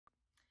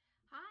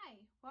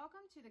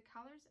Welcome to the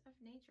colors of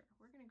nature.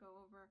 We're going to go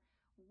over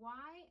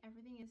why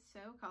everything is so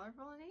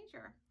colorful in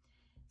nature.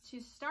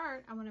 To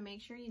start, I want to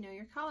make sure you know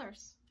your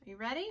colors. Are you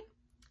ready?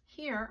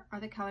 Here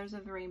are the colors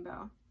of the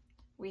rainbow.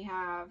 We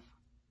have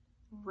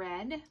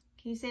red. Can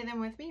you say them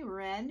with me?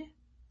 Red,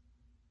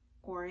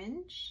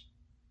 orange,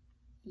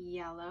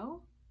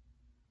 yellow,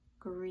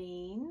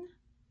 green,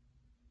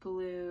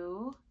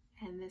 blue,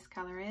 and this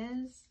color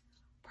is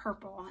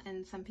purple,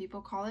 and some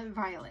people call it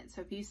violet.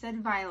 So if you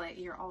said violet,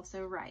 you're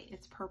also right.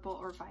 It's purple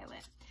or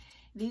violet.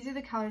 These are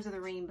the colors of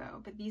the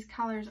rainbow, but these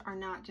colors are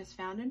not just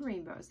found in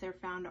rainbows. They're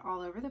found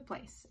all over the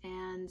place.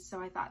 And so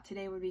I thought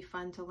today would be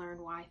fun to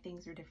learn why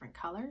things are different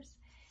colors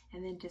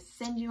and then just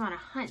send you on a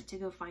hunt to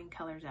go find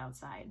colors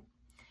outside.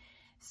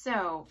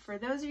 So for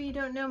those of you who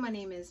don't know, my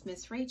name is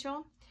Miss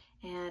Rachel,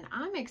 and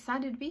I'm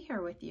excited to be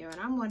here with you. And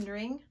I'm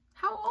wondering,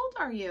 how old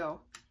are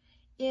you?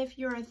 If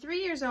you're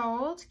 3 years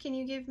old, can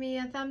you give me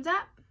a thumbs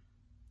up?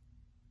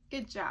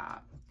 Good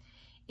job.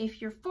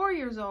 If you're 4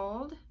 years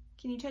old,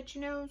 can you touch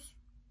your nose?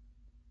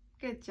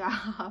 Good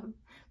job.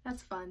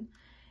 That's fun.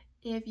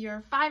 If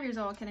you're 5 years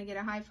old, can I get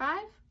a high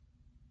five?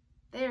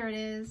 There it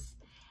is.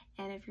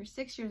 And if you're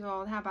 6 years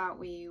old, how about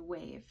we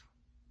wave?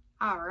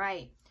 All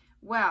right.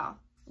 Well,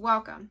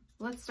 welcome.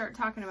 Let's start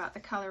talking about the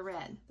color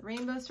red. The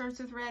rainbow starts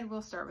with red.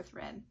 We'll start with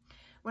red.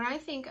 When I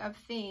think of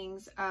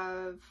things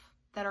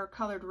that are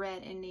colored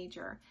red in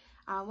nature,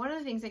 one of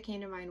the things that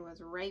came to mind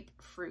was ripe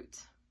fruit.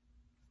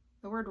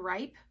 The word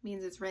ripe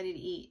means it's ready to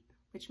eat,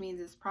 which means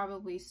it's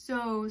probably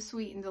so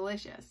sweet and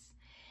delicious.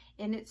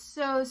 And it's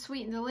so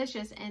sweet and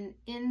delicious, and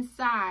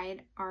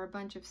inside are a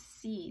bunch of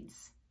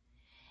seeds.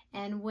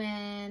 And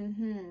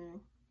when,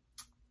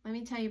 let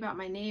me tell you about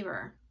my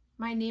neighbor.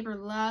 My neighbor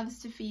loves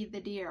to feed the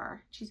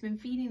deer. She's been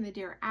feeding the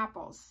deer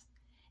apples.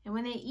 And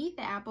when they eat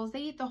the apples, they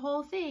eat the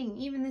whole thing,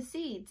 even the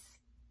seeds.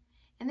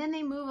 And then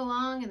they move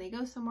along and they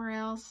go somewhere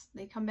else.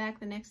 They come back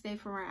the next day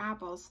for more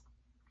apples.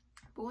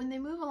 But when they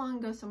move along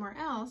and go somewhere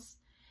else,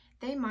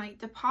 they might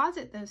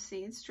deposit those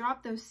seeds,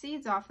 drop those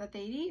seeds off that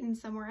they'd eaten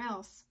somewhere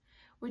else,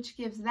 which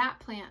gives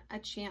that plant a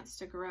chance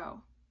to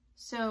grow.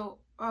 So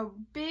a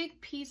big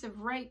piece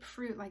of ripe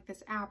fruit like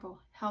this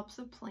apple helps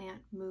a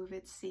plant move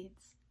its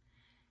seeds.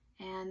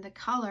 And the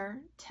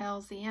color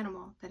tells the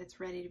animal that it's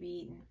ready to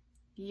be eaten.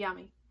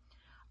 Yummy.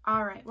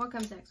 All right, what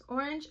comes next?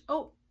 Orange.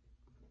 Oh,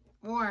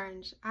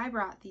 orange. I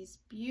brought these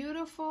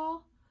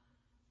beautiful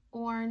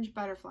orange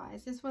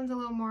butterflies. This one's a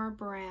little more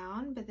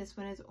brown, but this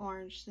one is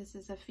orange. This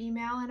is a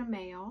female and a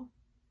male.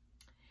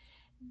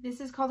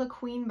 This is called a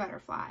queen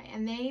butterfly,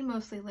 and they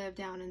mostly live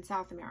down in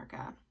South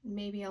America,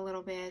 maybe a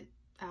little bit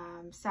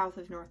south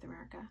of North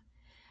America.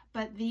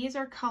 But these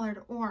are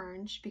colored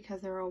orange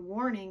because they're a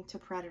warning to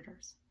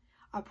predators.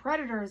 A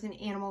predator is an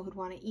animal who'd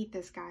want to eat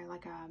this guy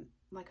like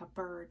a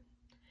bird.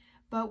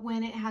 But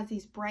when it has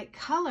these bright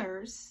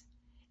colors,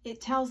 it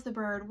tells the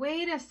bird,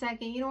 wait a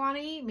second, you don't want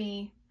to eat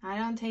me. I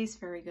don't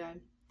taste very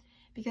good.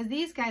 Because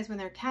these guys, when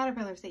they're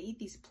caterpillars, they eat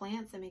these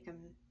plants that make them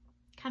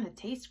kind of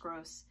taste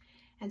gross.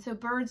 And so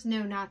birds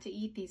know not to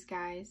eat these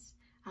guys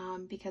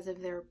because of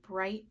their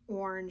bright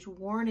orange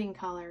warning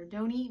color.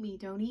 Don't eat me,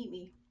 don't eat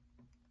me.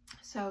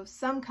 So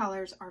some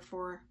colors are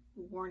for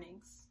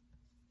warnings.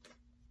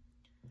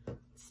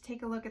 Let's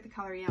take a look at the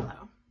color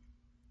yellow.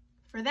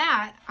 For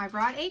that, I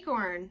brought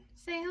Acorn.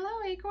 Say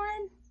hello,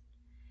 Acorn.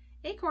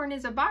 Acorn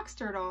is a box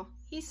turtle.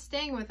 He's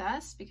staying with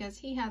us because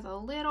he has a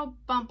little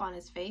bump on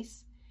his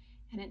face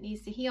and it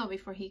needs to heal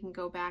before he can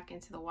go back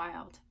into the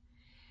wild.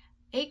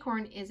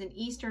 Acorn is an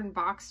eastern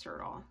box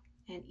turtle,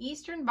 and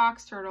eastern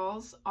box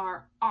turtles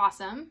are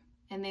awesome,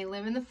 and they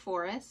live in the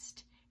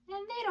forest and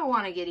they don't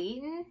want to get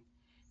eaten,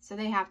 so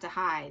they have to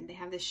hide. They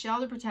have the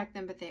shell to protect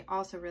them, but they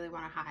also really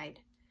want to hide.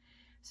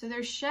 So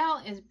their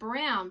shell is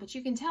brown, but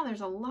you can tell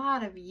there's a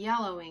lot of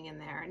yellowing in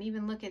there, and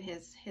even look at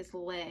his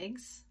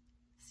legs.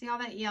 See all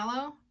that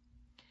yellow?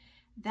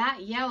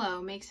 That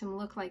yellow makes him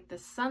look like the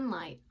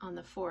sunlight on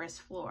the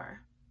forest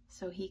floor,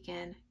 so he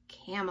can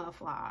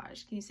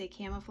camouflage. Can you say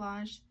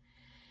camouflage?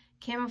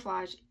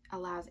 Camouflage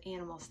allows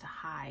animals to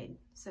hide.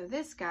 So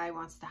this guy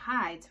wants to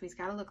hide, so he's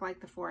got to look like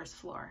the forest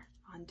floor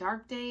on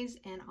dark days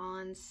and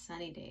on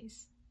sunny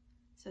days.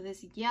 So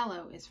this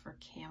yellow is for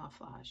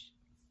camouflage.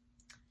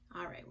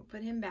 All right, we'll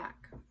put him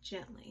back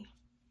gently.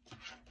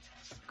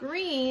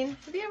 Green.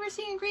 Have you ever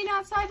seen green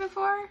outside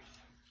before?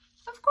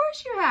 Of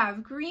course you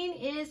have. Green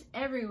is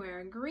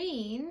everywhere.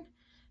 Green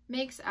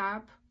makes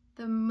up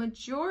the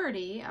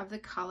majority of the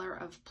color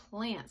of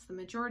plants. The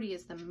majority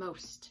is the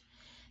most.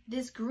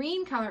 This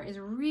green color is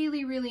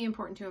really, really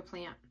important to a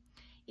plant.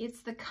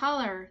 It's the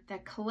color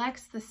that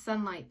collects the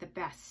sunlight the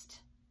best.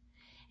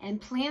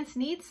 And plants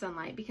need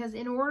sunlight because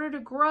in order to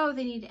grow,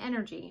 they need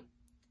energy.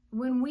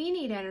 When we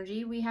need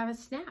energy, we have a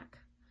snack.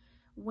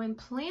 When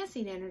plants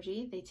need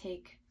energy, they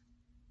take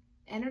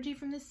energy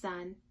from the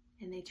sun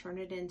and they turn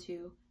it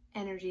into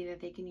energy that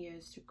they can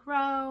use to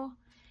grow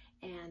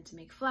and to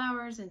make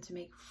flowers and to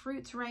make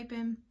fruits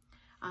ripen.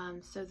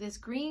 So this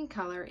green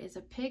color is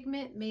a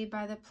pigment made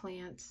by the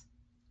plant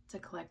to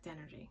collect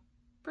energy.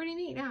 Pretty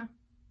neat, huh?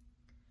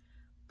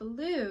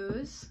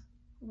 Blues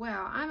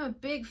Well, I'm a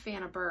big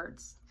fan of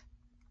birds.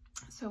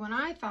 So when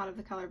I thought of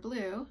the color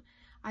blue,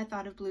 I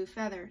thought of blue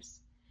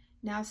feathers.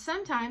 Now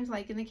sometimes,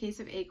 like in the case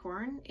of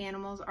acorn,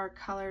 animals are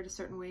colored a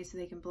certain way so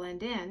they can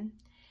blend in,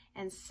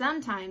 and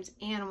sometimes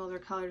animals are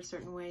colored a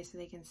certain way so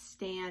they can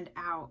stand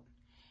out.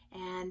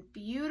 And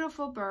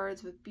beautiful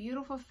birds with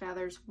beautiful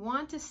feathers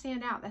want to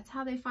stand out. That's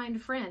how they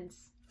find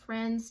friends.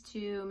 Friends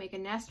to make a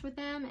nest with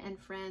them and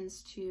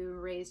friends to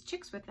raise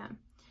chicks with them.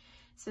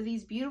 So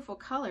these beautiful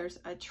colors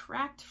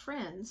attract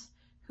friends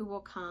who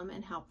will come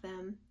and help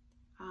them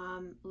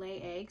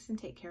lay eggs and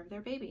take care of their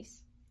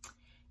babies.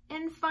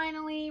 And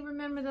finally,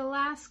 remember the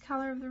last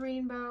color of the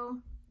rainbow,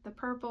 the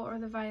purple or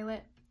the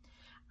violet.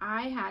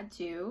 I had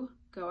to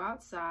go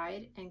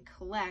outside and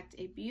collect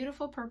a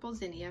beautiful purple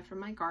zinnia from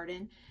my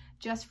garden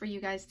just for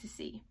you guys to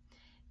see.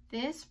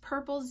 This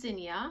purple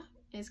zinnia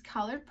is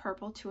colored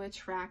purple to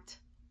attract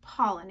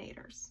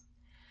pollinators.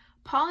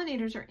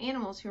 Pollinators are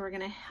animals who are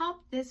going to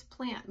help this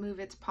plant move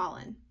its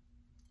pollen.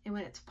 And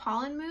when its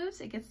pollen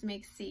moves, it gets to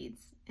make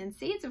seeds. And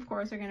seeds, of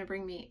course, are going to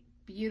bring me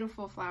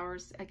beautiful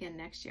flowers again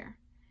next year.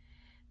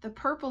 The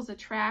purples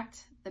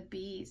attract the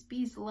bees.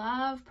 Bees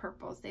love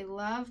purples. They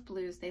love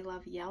blues. They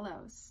love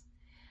yellows.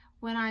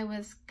 When I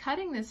was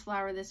cutting this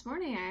flower this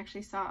morning, I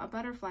actually saw a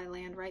butterfly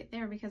land right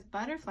there because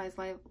butterflies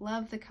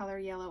love the color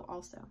yellow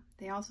also.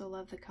 They also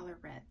love the color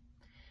red.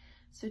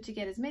 So to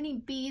get as many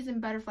bees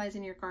and butterflies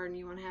in your garden,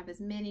 you want to have as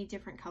many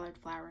different colored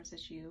flowers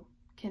as you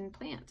can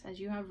plant, as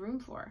you have room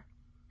for.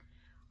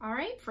 All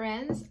right,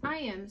 friends, I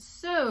am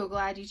so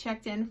glad you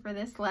checked in for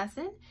this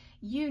lesson.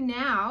 You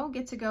now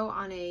get to go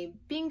on a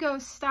bingo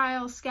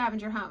style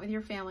scavenger hunt with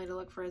your family to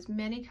look for as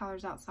many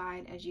colors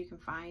outside as you can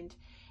find.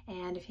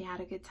 And if you had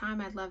a good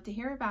time, I'd love to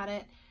hear about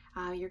it.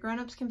 Your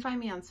grown-ups can find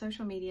me on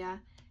social media.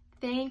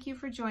 Thank you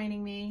for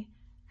joining me,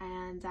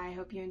 and I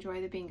hope you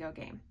enjoy the bingo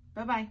game.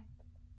 Bye-bye.